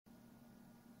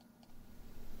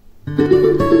Grace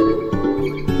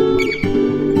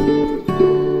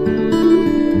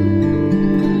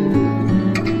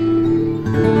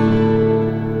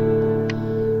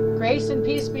and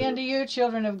peace be unto you,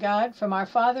 children of God, from our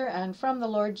Father and from the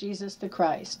Lord Jesus the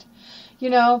Christ. You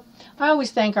know, I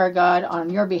always thank our God on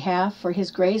your behalf for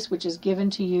his grace which is given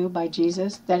to you by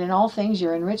Jesus, that in all things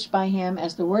you're enriched by him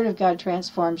as the Word of God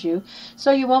transforms you,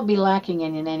 so you won't be lacking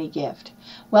in any gift.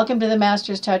 Welcome to the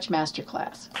Master's Touch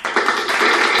Masterclass.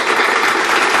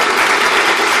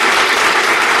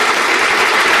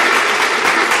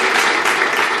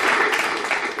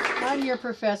 I'm your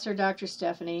professor, Dr.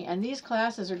 Stephanie, and these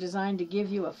classes are designed to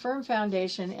give you a firm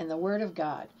foundation in the Word of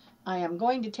God. I am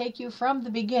going to take you from the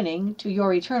beginning to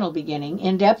your eternal beginning,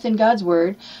 in depth in God's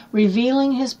Word,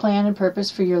 revealing his plan and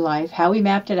purpose for your life, how he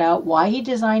mapped it out, why he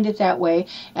designed it that way,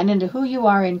 and into who you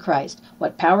are in Christ,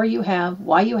 what power you have,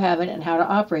 why you have it, and how to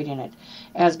operate in it,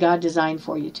 as God designed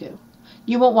for you to.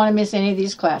 You won't want to miss any of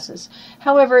these classes.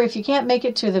 However, if you can't make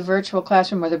it to the virtual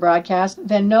classroom or the broadcast,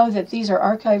 then know that these are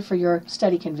archived for your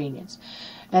study convenience.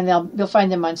 And you'll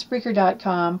find them on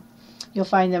Spreaker.com. You'll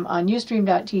find them on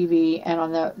Ustream.tv and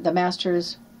on the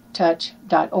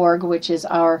themasterstouch.org, which is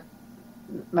our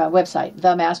website,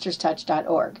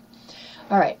 themasterstouch.org.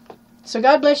 All right. So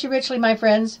God bless you richly, my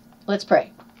friends. Let's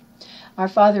pray. Our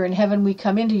Father in heaven, we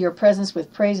come into your presence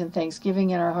with praise and thanksgiving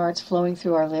in our hearts flowing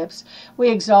through our lips. We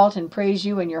exalt and praise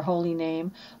you in your holy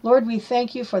name. Lord, we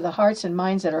thank you for the hearts and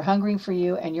minds that are hungering for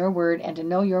you and your word and to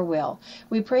know your will.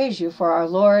 We praise you for our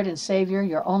Lord and Savior,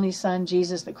 your only Son,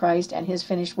 Jesus the Christ, and his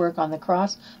finished work on the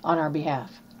cross on our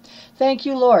behalf. Thank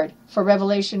you, Lord, for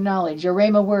revelation knowledge, your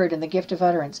Rhema word, and the gift of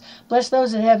utterance. Bless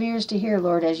those that have ears to hear,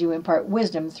 Lord, as you impart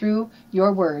wisdom through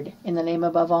your word, in the name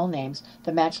above all names,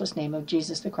 the matchless name of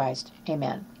Jesus the Christ.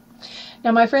 Amen.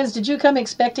 Now, my friends, did you come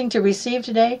expecting to receive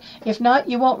today? If not,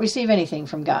 you won't receive anything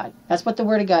from God. That's what the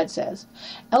Word of God says.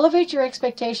 Elevate your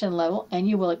expectation level, and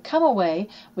you will come away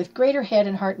with greater head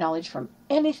and heart knowledge from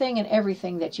anything and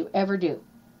everything that you ever do.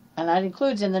 And that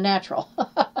includes in the natural.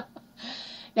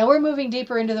 Now we're moving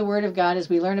deeper into the Word of God as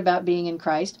we learn about being in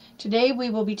Christ. Today we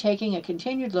will be taking a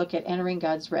continued look at entering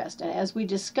God's rest, and as we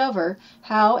discover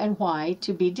how and why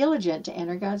to be diligent to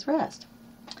enter God's rest.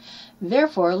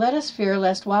 Therefore, let us fear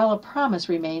lest while a promise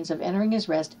remains of entering his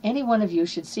rest, any one of you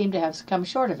should seem to have come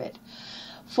short of it.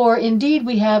 For indeed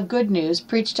we have good news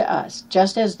preached to us,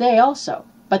 just as they also.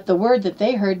 But the word that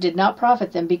they heard did not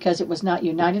profit them, because it was not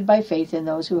united by faith in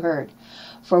those who heard.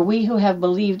 For we who have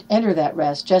believed enter that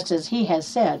rest, just as he has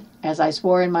said, as I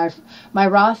swore in my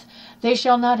wrath, they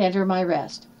shall not enter my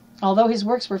rest, although his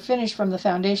works were finished from the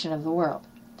foundation of the world.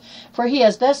 For he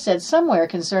has thus said somewhere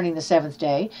concerning the seventh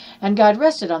day, and God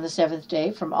rested on the seventh day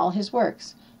from all his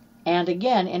works. And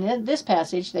again, in this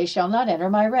passage, they shall not enter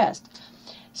my rest.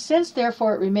 Since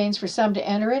therefore it remains for some to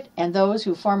enter it, and those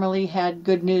who formerly had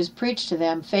good news preached to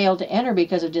them failed to enter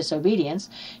because of disobedience,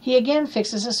 he again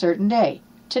fixes a certain day,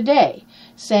 today,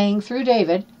 saying through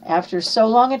David, after so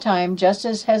long a time, just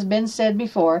as has been said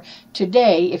before,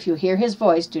 today, if you hear his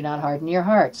voice, do not harden your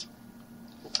hearts.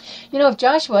 You know, if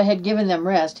Joshua had given them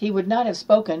rest, he would not have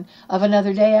spoken of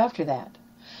another day after that.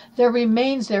 There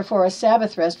remains, therefore, a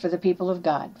Sabbath rest for the people of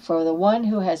God, for the one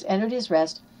who has entered his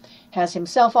rest has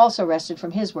himself also rested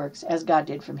from his works, as God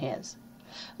did from his.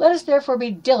 Let us therefore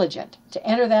be diligent to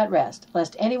enter that rest,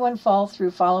 lest anyone fall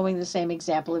through following the same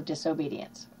example of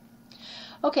disobedience.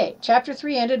 Okay, chapter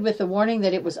 3 ended with the warning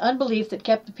that it was unbelief that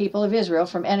kept the people of Israel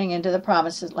from entering into the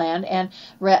promised land and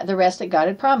the rest that God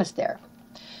had promised there.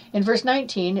 In verse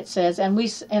 19 it says,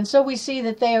 and so we see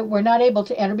that they were not able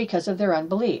to enter because of their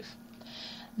unbelief.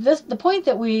 The point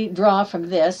that we draw from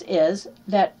this is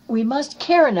that we must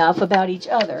care enough about each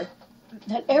other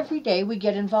that every day we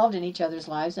get involved in each other's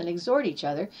lives and exhort each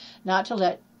other not to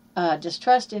let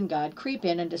distrust in God creep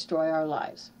in and destroy our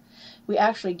lives. We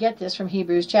actually get this from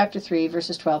Hebrews chapter 3,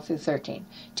 verses 12 through 13.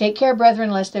 Take care, brethren,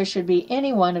 lest there should be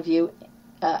any one of you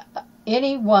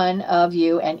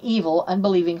an evil,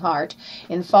 unbelieving heart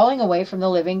in falling away from the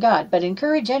living God. But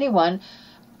encourage one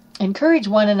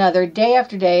another day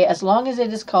after day, as long as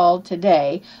it is called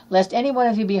today, lest any one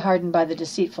of you be hardened by the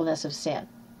deceitfulness of sin.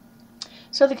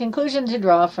 So the conclusion to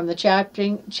draw from the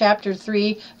chapter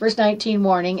 3, verse 19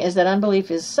 warning is that unbelief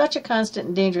is such a constant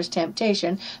and dangerous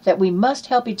temptation that we must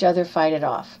help each other fight it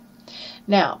off.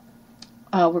 Now,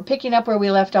 we're picking up where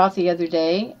we left off the other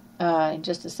day, in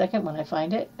just a second when I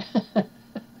find it.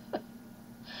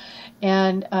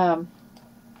 And,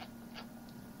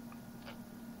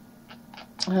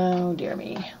 oh dear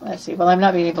me, let's see. Well, I'm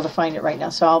not being able to find it right now,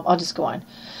 so I'll just go on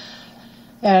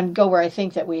and go where I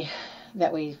think that we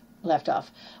left off.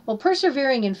 Well,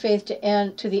 persevering in faith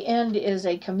to the end is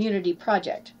a community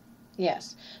project.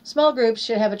 Yes. Small groups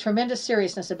should have a tremendous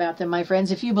seriousness about them, my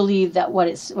friends, if you believe that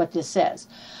what this says.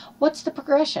 What's the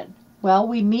progression? Well,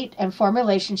 we meet and form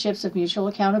relationships of mutual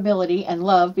accountability and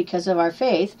love because of our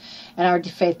faith, and our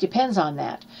faith depends on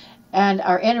that. And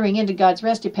our entering into God's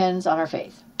rest depends on our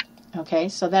faith. Okay,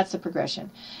 so that's the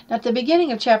progression. Now, at the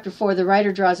beginning of chapter 4, the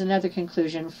writer draws another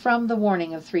conclusion from the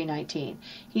warning of 3:19.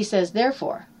 He says,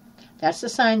 therefore, that's the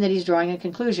sign that he's drawing a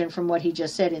conclusion from what he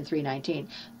just said in 3:19.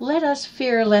 Let us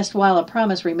fear lest while a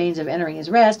promise remains of entering his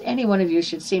rest, any one of you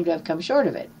should seem to have come short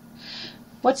of it.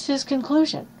 What's his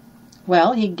conclusion?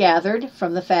 Well, he gathered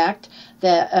from the fact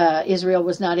that Israel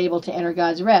was not able to enter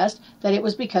God's rest that it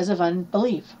was because of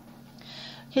unbelief.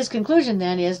 His conclusion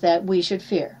then is that we should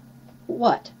fear.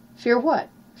 What? Fear what?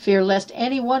 Fear lest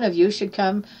any one of you should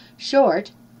come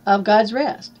short of God's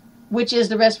rest, which is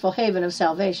the restful haven of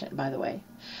salvation, by the way.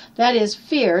 That is,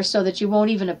 fear so that you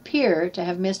won't even appear to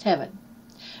have missed heaven.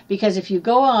 Because if you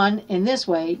go on in this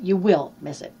way, you will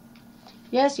miss it.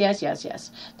 Yes, yes, yes, yes.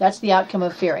 That's the outcome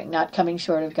of fearing, not coming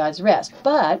short of God's rest.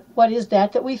 But what is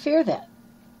that we fear then?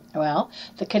 Well,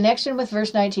 the connection with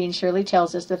verse 19 surely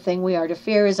tells us the thing we are to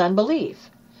fear is unbelief.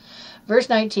 Verse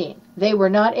 19, they were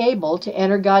not able to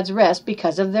enter God's rest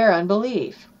because of their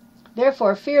unbelief.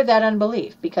 Therefore, fear that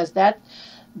unbelief, because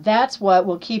that's what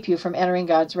will keep you from entering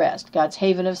God's rest, God's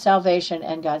haven of salvation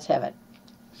and God's heaven.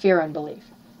 Fear unbelief.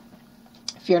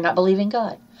 Fear not believing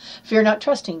God. Fear not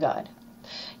trusting God.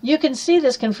 You can see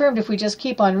this confirmed if we just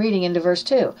keep on reading into verse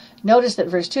 2. Notice that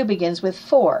verse 2 begins with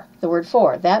for, the word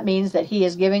for. That means that he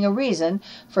is giving a reason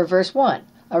for verse 1,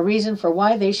 a reason for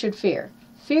why they should fear.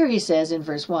 Fear, he says in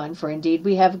verse 1, for indeed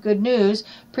we have good news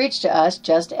preached to us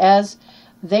just as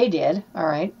they did, all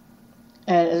right,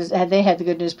 as they had the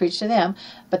good news preached to them,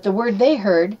 but the word they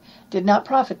heard did not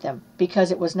profit them,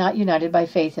 because it was not united by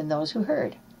faith in those who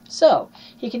heard. So,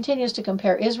 he continues to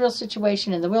compare Israel's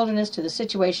situation in the wilderness to the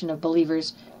situation of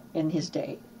believers in his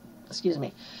day.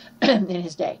 In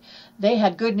his day. They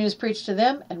had good news preached to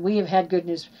them, and we have had good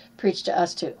news preached to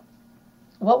us too.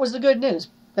 What was the good news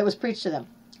that was preached to them?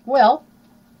 Well,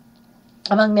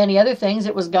 among many other things,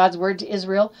 it was God's word to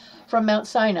Israel from Mount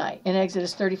Sinai in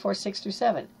Exodus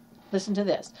 34:6-7. Listen to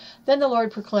this. Then the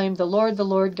Lord proclaimed, the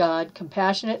Lord God,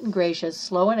 compassionate and gracious,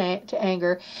 slow to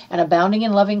anger, and abounding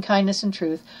in loving kindness and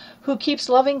truth, who keeps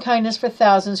loving kindness for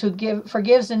thousands, who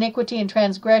forgives iniquity and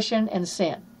transgression and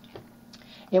sin.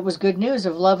 It was good news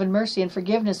of love and mercy and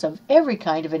forgiveness of every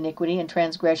kind of iniquity and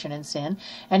transgression and sin,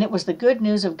 and it was the good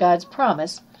news of God's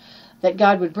promise that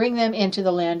God would bring them into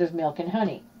the land of milk and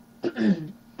honey.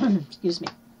 Excuse me.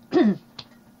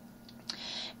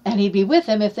 And he'd be with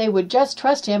them if they would just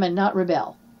trust him and not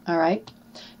rebel. All right?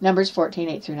 Numbers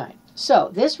 14:8-9. So,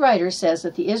 this writer says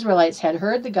that the Israelites had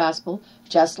heard the gospel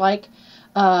just like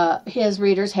his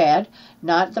readers had,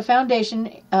 not the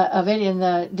foundation of it in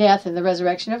the death and the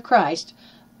resurrection of Christ,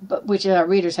 but which our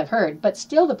readers have heard, but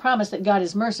still the promise that God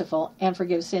is merciful and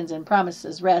forgives sins and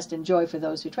promises rest and joy for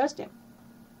those who trust him.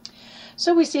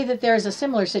 So we see that there is a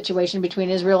similar situation between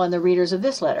Israel and the readers of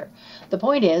this letter. The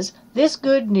point is, this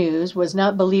good news was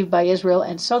not believed by Israel,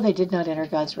 and so they did not enter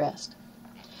God's rest.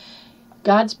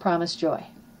 God's promised joy.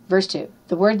 Verse 2,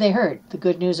 the word they heard, the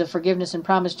good news of forgiveness and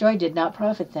promised joy, did not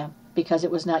profit them, because it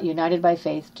was not united by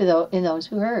faith in those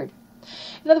who heard.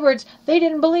 In other words, they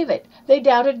didn't believe it. They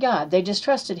doubted God. They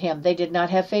distrusted him. They did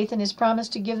not have faith in his promise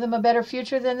to give them a better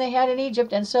future than they had in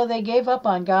Egypt, and so they gave up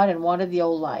on God and wanted the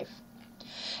old life.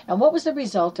 And what was the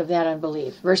result of that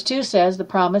unbelief? Verse 2 says the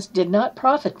promise did not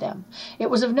profit them. It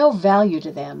was of no value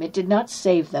to them. It did not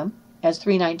save them. As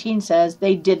 3:19 says,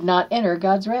 they did not enter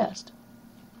God's rest.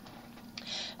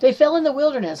 They fell in the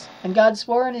wilderness, and God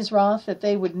swore in his wrath that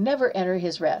they would never enter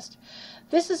his rest.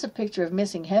 This is a picture of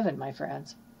missing heaven, my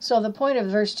friends. So the point of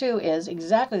verse 2 is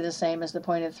exactly the same as the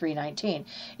point of 3:19.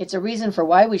 It's a reason for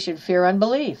why we should fear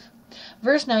unbelief.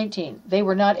 Verse 19, they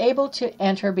were not able to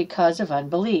enter because of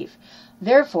unbelief.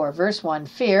 Therefore, verse 1,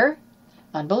 fear,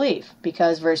 unbelief.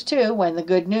 Because verse 2, when the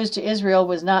good news to Israel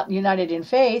was not united in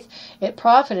faith, it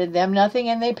profited them nothing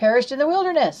and they perished in the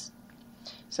wilderness.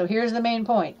 So here's the main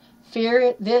point.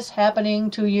 Fear this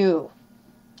happening to you.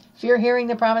 Fear hearing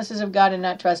the promises of God and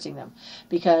not trusting them.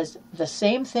 Because the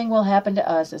same thing will happen to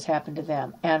us as happened to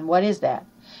them. And what is that?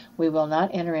 We will not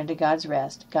enter into God's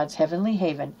rest, God's heavenly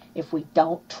haven, if we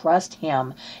don't trust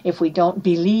him, if we don't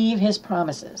believe his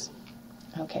promises.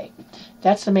 Okay,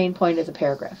 that's the main point of the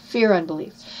paragraph. Fear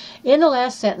unbelief. In the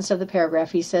last sentence of the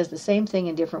paragraph, he says the same thing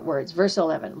in different words. Verse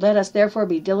 11, let us therefore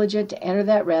be diligent to enter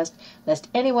that rest, lest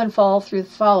anyone fall through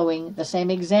following the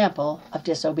same example of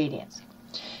disobedience.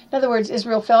 In other words,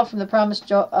 Israel fell from the promised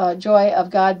joy of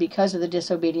God because of the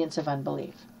disobedience of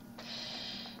unbelief.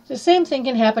 The same thing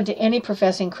can happen to any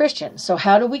professing Christian. So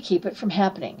how do we keep it from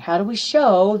happening? How do we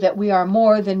show that we are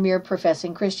more than mere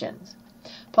professing Christians?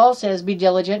 Paul says, be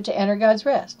diligent to enter God's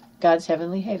rest, God's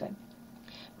heavenly haven.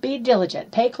 Be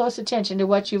diligent. Pay close attention to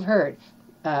what you've heard.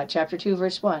 Chapter 2,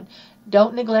 verse 1.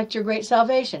 Don't neglect your great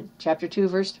salvation. Chapter 2,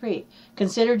 verse 3.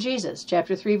 Consider Jesus.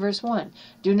 Chapter 3, verse 1.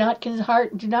 Do not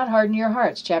harden your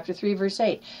hearts. Chapter 3, verse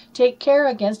 8. Take care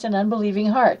against an unbelieving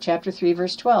heart. Chapter 3,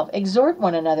 verse 12. Exhort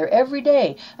one another every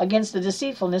day against the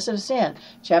deceitfulness of sin.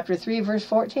 Chapter 3, verse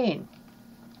 14.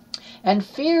 And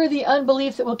fear the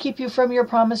unbelief that will keep you from your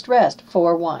promised rest.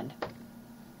 4:1.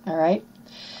 All right?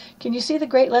 Can you see the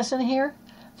great lesson here?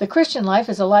 The Christian life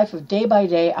is a life of day by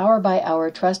day, hour by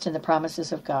hour trust in the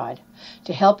promises of God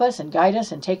to help us and guide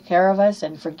us and take care of us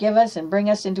and forgive us and bring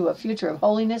us into a future of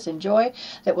holiness and joy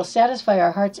that will satisfy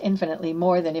our hearts infinitely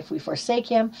more than if we forsake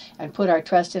Him and put our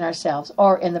trust in ourselves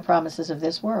or in the promises of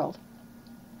this world.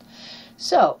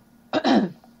 So,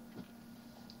 that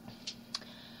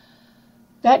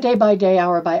day by day,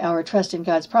 hour by hour trust in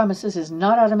God's promises is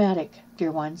not automatic,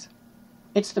 dear ones.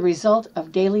 It's the result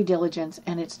of daily diligence,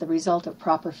 and it's the result of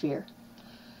proper fear.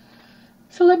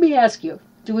 So let me ask you,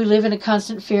 do we live in a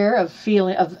constant fear of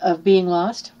being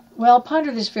lost? Well,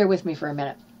 ponder this fear with me for a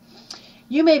minute.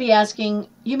 You may be asking,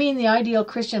 you mean the ideal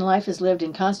Christian life is lived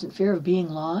in constant fear of being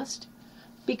lost?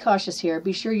 Be cautious here.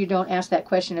 Be sure you don't ask that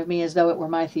question of me as though it were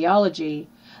my theology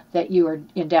that you are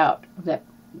in doubt, that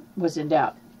was in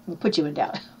doubt, put you in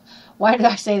doubt. Why did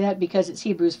I say that? Because it's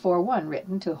Hebrews 4:1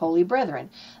 written to holy brethren.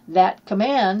 That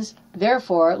commands,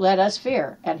 therefore, let us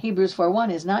fear. And Hebrews 4:1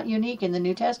 is not unique in the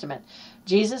New Testament.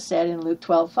 Jesus said in Luke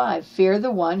 12:5, fear the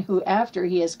one who after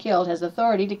he is killed has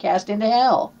authority to cast into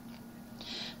hell.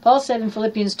 Paul said in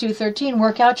Philippians 2:13,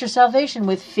 work out your salvation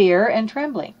with fear and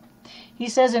trembling. He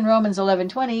says in Romans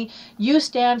 11:20, you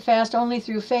stand fast only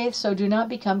through faith, so do not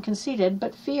become conceited,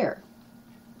 but fear.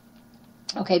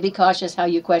 Okay, be cautious how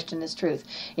you question this truth.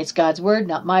 It's God's word,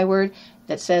 not my word,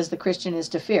 that says the Christian is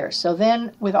to fear. So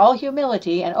then, with all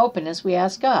humility and openness, we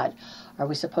ask God, are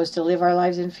we supposed to live our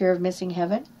lives in fear of missing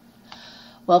heaven?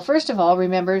 Well, first of all,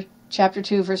 remember chapter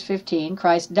 2, verse 15,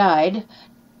 Christ died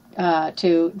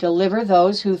to deliver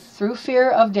those who through fear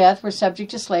of death were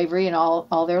subject to slavery in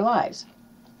all their lives.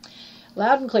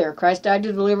 Loud and clear, Christ died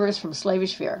to deliver us from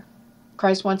slavish fear.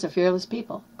 Christ wants a fearless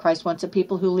people. Christ wants a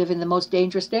people who live in the most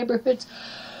dangerous neighborhoods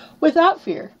without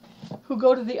fear, who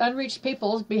go to the unreached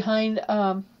peoples behind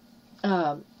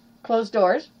closed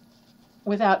doors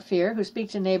without fear, who speak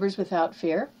to neighbors without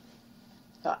fear,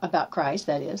 about Christ,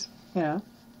 that is, you know.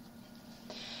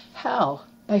 How?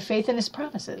 By faith in His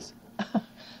promises.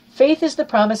 Faith is the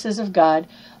promises of God.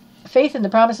 Faith in the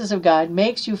promises of God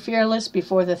makes you fearless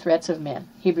before the threats of men.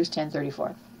 Hebrews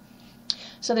 10:34.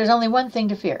 So there's only one thing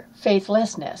to fear,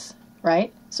 faithlessness,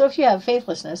 right? So if you have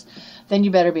faithlessness, then you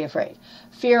better be afraid.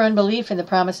 Fear unbelief in the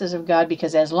promises of God,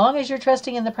 because as long as you're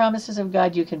trusting in the promises of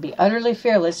God, you can be utterly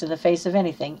fearless in the face of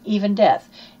anything, even death,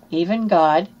 even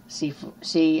God. See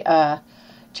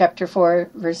chapter 4,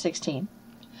 verse 16.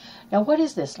 Now, what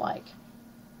is this like?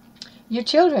 Your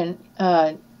children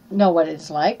know what it's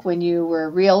like. When you were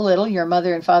real little, your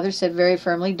mother and father said very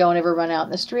firmly, don't ever run out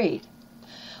in the street.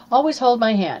 Always hold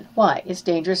my hand. Why? It's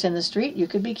dangerous in the street. You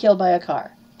could be killed by a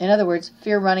car. In other words,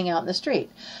 fear running out in the street.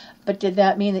 But did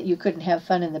that mean that you couldn't have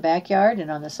fun in the backyard and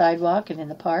on the sidewalk and in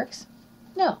the parks?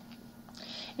 No.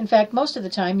 In fact, most of the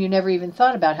time you never even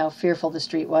thought about how fearful the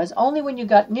street was. Only when you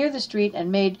got near the street and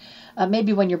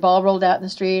maybe when your ball rolled out in the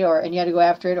street and you had to go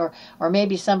after it, or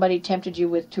maybe somebody tempted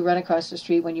you to run across the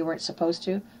street when you weren't supposed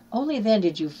to. Only then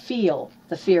did you feel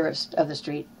the fear of the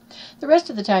street. The rest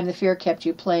of the time, the fear kept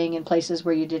you playing in places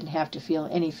where you didn't have to feel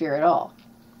any fear at all.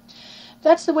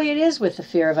 That's the way it is with the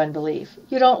fear of unbelief.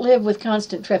 You don't live with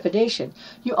constant trepidation.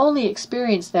 You only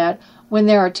experience that when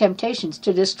there are temptations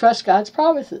to distrust God's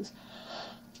promises.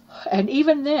 And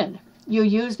even then, you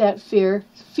use that fear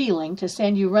feeling to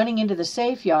send you running into the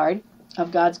safe yard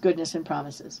of God's goodness and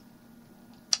promises.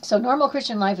 So normal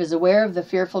Christian life is aware of the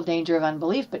fearful danger of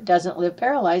unbelief, but doesn't live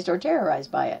paralyzed or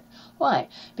terrorized by it. Why?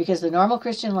 Because the normal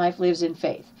Christian life lives in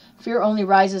faith. Fear only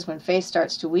rises when faith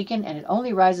starts to weaken, and it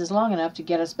only rises long enough to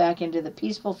get us back into the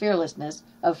peaceful fearlessness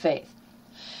of faith.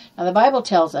 Now, the Bible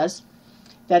tells us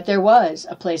that there was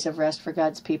a place of rest for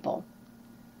God's people.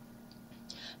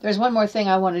 There's one more thing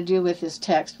I want to do with this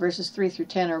text. Verses 3 through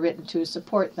 10 are written to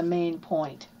support the main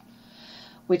point,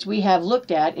 which we have looked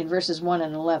at in verses 1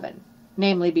 and 11.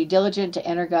 Namely, be diligent to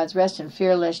enter God's rest and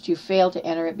fear lest you fail to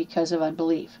enter it because of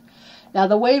unbelief. Now,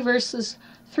 the way verses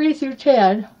 3 through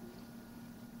 10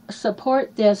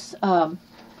 support this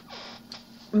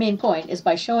main point is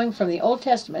by showing from the Old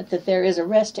Testament that there is a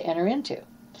rest to enter into.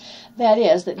 That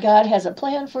is, that God has a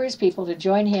plan for his people to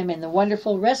join him in the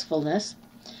wonderful restfulness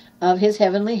of his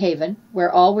heavenly haven,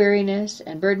 where all weariness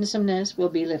and burdensomeness will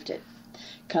be lifted.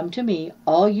 Come to me,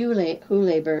 all you who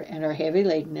labor and are heavy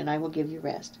laden, and I will give you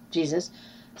rest. Jesus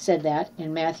said that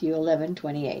in Matthew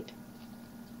 11:28.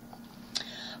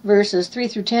 Verses 3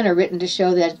 through 10 are written to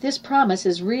show that this promise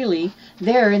is really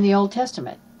there in the Old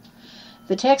Testament.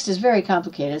 The text is very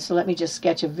complicated, so let me just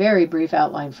sketch a very brief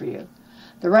outline for you.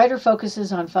 The writer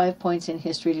focuses on 5 points in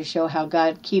history to show how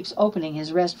God keeps opening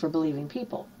his rest for believing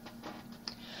people.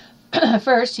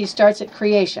 First, he starts at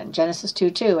creation, Genesis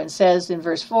 2:2, and says in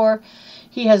verse 4,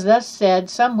 he has thus said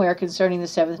somewhere concerning the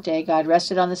seventh day, God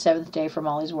rested on the seventh day from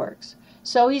all his works.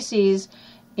 So he sees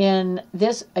in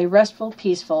this a restful,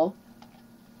 peaceful,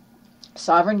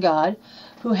 sovereign God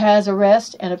who has a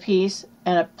rest and a peace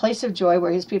and a place of joy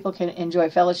where his people can enjoy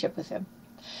fellowship with him.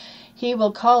 He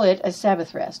will call it a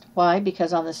Sabbath rest. Why?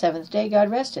 Because on the seventh day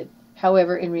God rested.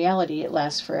 However, in reality, it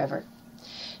lasts forever.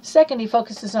 Second, he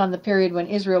focuses on the period when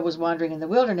Israel was wandering in the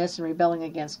wilderness and rebelling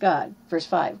against God. Verse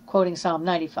 5, quoting Psalm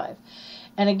 95.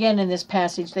 And again in this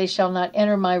passage, they shall not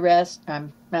enter my rest.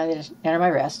 Enter my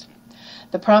rest.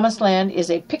 The promised land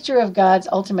is a picture of God's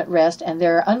ultimate rest, and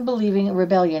their unbelieving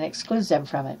rebellion excludes them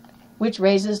from it, which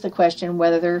raises the question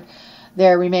whether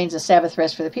there remains a Sabbath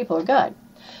rest for the people of God.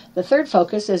 The third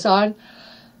focus is on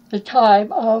the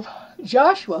time of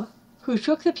Joshua, who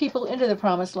took the people into the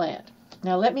promised land.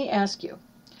 Now let me ask you,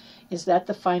 is that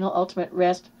the final ultimate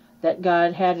rest that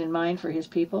God had in mind for his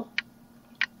people?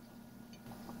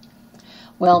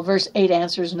 Well, verse 8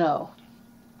 answers no.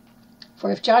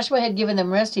 For if Joshua had given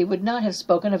them rest, he would not have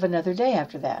spoken of another day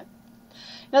after that.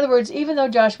 In other words, even though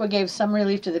Joshua gave some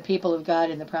relief to the people of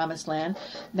God in the promised land,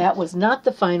 that was not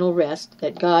the final rest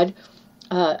that God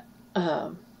that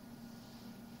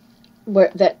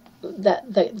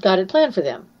God had planned for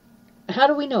them. How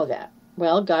do we know that?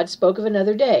 Well, God spoke of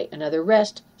another day, another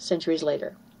rest, centuries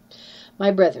later. My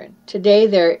brethren, today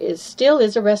there still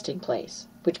is a resting place,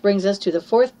 which brings us to the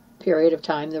fourth period of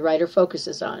time the writer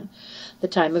focuses on, the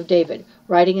time of David,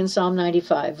 writing in Psalm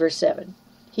 95, verse 7.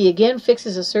 He again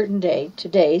fixes a certain day,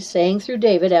 today, saying through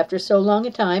David after so long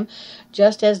a time,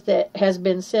 just as that has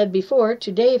been said before,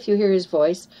 today if you hear his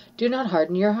voice, do not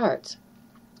harden your hearts.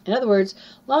 In other words,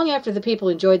 long after the people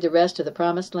enjoyed the rest of the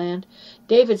promised land,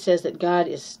 David says that God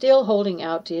is still holding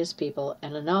out to his people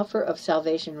an offer of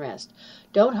salvation rest.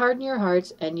 Don't harden your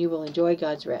hearts and you will enjoy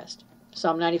God's rest.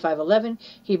 Psalm 95:11,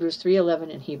 Hebrews 3:11,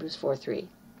 and Hebrews 4:3.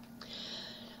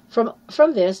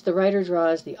 From this, the writer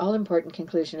draws the all-important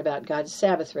conclusion about God's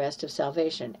Sabbath rest of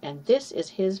salvation, and this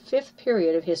is his fifth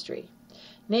period of history,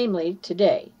 namely,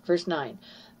 today, verse 9.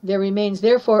 There remains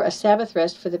therefore a Sabbath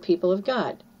rest for the people of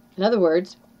God. In other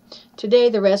words, today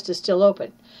the rest is still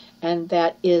open, and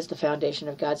that is the foundation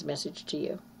of God's message to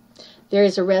you. There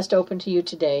is a rest open to you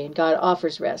today, and God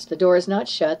offers rest. The door is not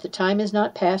shut. The time is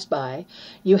not passed by.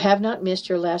 You have not missed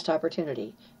your last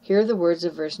opportunity. Hear the words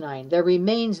of verse 9. There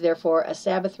remains, therefore, a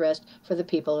Sabbath rest for the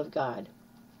people of God.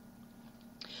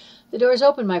 The door is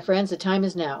open, my friends. The time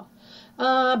is now.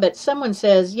 But someone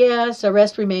says, yes, a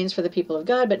rest remains for the people of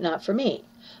God, but not for me.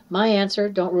 My answer,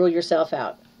 don't rule yourself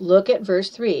out. Look at verse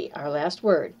 3, our last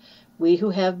word. We who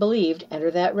have believed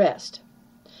enter that rest.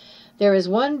 There is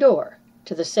one door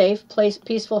to the safe,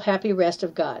 peaceful, happy rest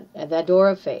of God, and that door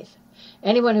of faith.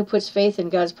 Anyone who puts faith in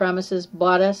God's promises,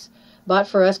 bought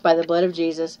for us by the blood of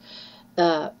Jesus,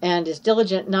 and is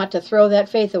diligent not to throw that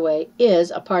faith away, is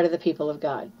a part of the people of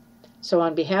God. So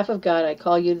on behalf of God, I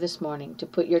call you this morning to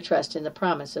put your trust in the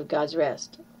promise of God's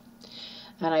rest.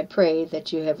 And I pray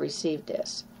that you have received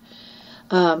this.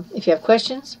 If you have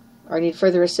questions or need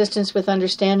further assistance with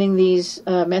understanding these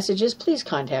messages, please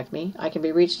contact me. I can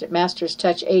be reached at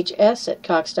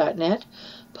masterstouchhs@cox.net,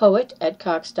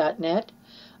 poet@cox.net,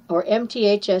 or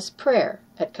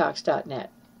mthsprayer@cox.net.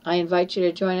 I invite you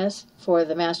to join us for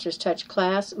the Master's Touch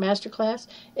Masterclass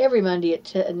every Monday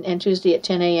and Tuesday at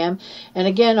 10 a.m. and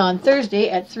again on Thursday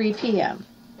at 3 p.m.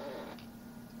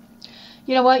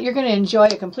 You know what? You're going to enjoy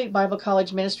a complete Bible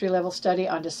College ministry level study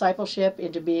on discipleship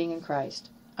into being in Christ.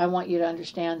 I want you to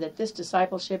understand that this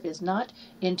discipleship is not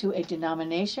into a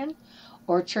denomination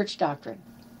or church doctrine.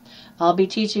 I'll be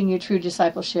teaching you true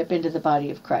discipleship into the body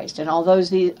of Christ. And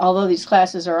although these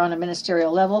classes are on a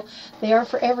ministerial level, they are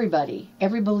for everybody,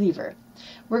 every believer.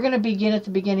 We're going to begin at the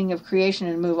beginning of creation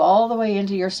and move all the way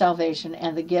into your salvation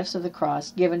and the gifts of the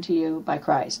cross given to you by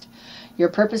Christ. Your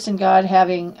purpose in God's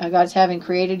having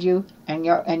created you and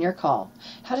your call.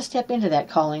 How to step into that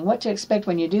calling, what to expect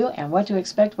when you do, and what to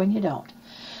expect when you don't.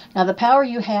 Now, the power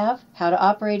you have, how to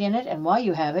operate in it, and why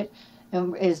you have it,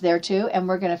 and is there too, and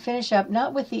we're going to finish up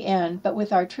not with the end, but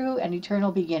with our true and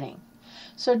eternal beginning.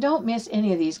 So don't miss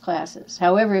any of these classes.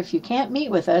 However, if you can't meet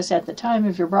with us at the time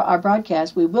of our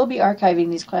broadcast, we will be archiving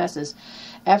these classes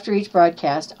after each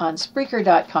broadcast on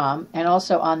Spreaker.com and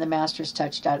also on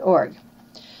themasterstouch.org.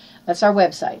 That's our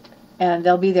website, and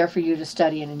they'll be there for you to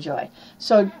study and enjoy.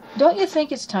 So don't you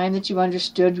think it's time that you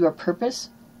understood your purpose,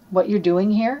 what you're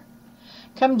doing here?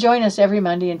 Come join us every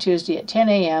Monday and Tuesday at 10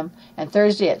 a.m. and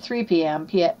Thursday at 3 p.m.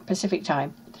 Pacific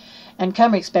Time, and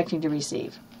come expecting to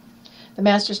receive. The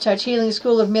Master's Touch Healing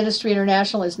School of Ministry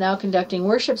International is now conducting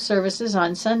worship services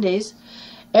on Sundays,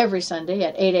 every Sunday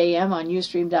at 8 a.m. on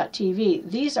Ustream.tv.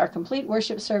 These are complete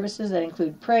worship services that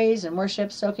include praise and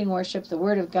worship, soaking worship, the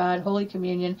Word of God, Holy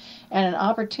Communion, and an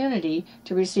opportunity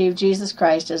to receive Jesus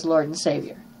Christ as Lord and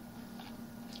Savior.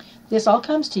 This all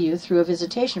comes to you through a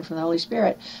visitation from the Holy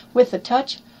Spirit with the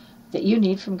touch that you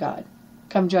need from God.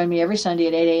 Come join me every Sunday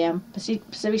at 8 a.m.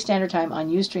 Pacific Standard Time on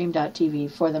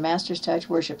Ustream.tv for the Master's Touch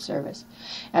worship service.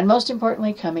 And most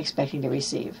importantly, come expecting to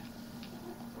receive.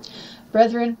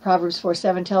 Brethren, Proverbs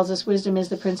 4:7 tells us wisdom is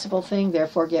the principal thing,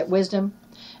 therefore get wisdom,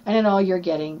 and in all you're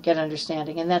getting, get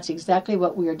understanding. And that's exactly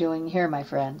what we are doing here, my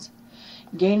friends.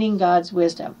 Gaining God's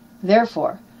wisdom.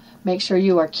 Therefore, make sure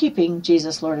you are keeping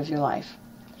Jesus Lord of your life.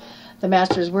 The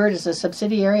Master's Word is a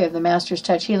subsidiary of the Master's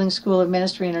Touch Healing School of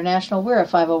Ministry International. We're a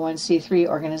 501c3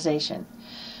 organization.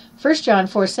 1 John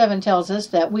 4:7 tells us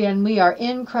that when we are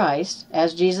in Christ,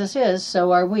 as Jesus is,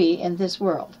 so are we in this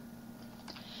world.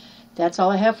 That's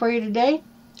all I have for you today,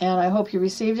 and I hope you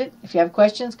received it. If you have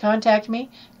questions, contact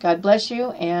me. God bless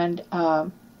you, and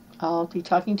I'll be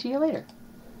talking to you later.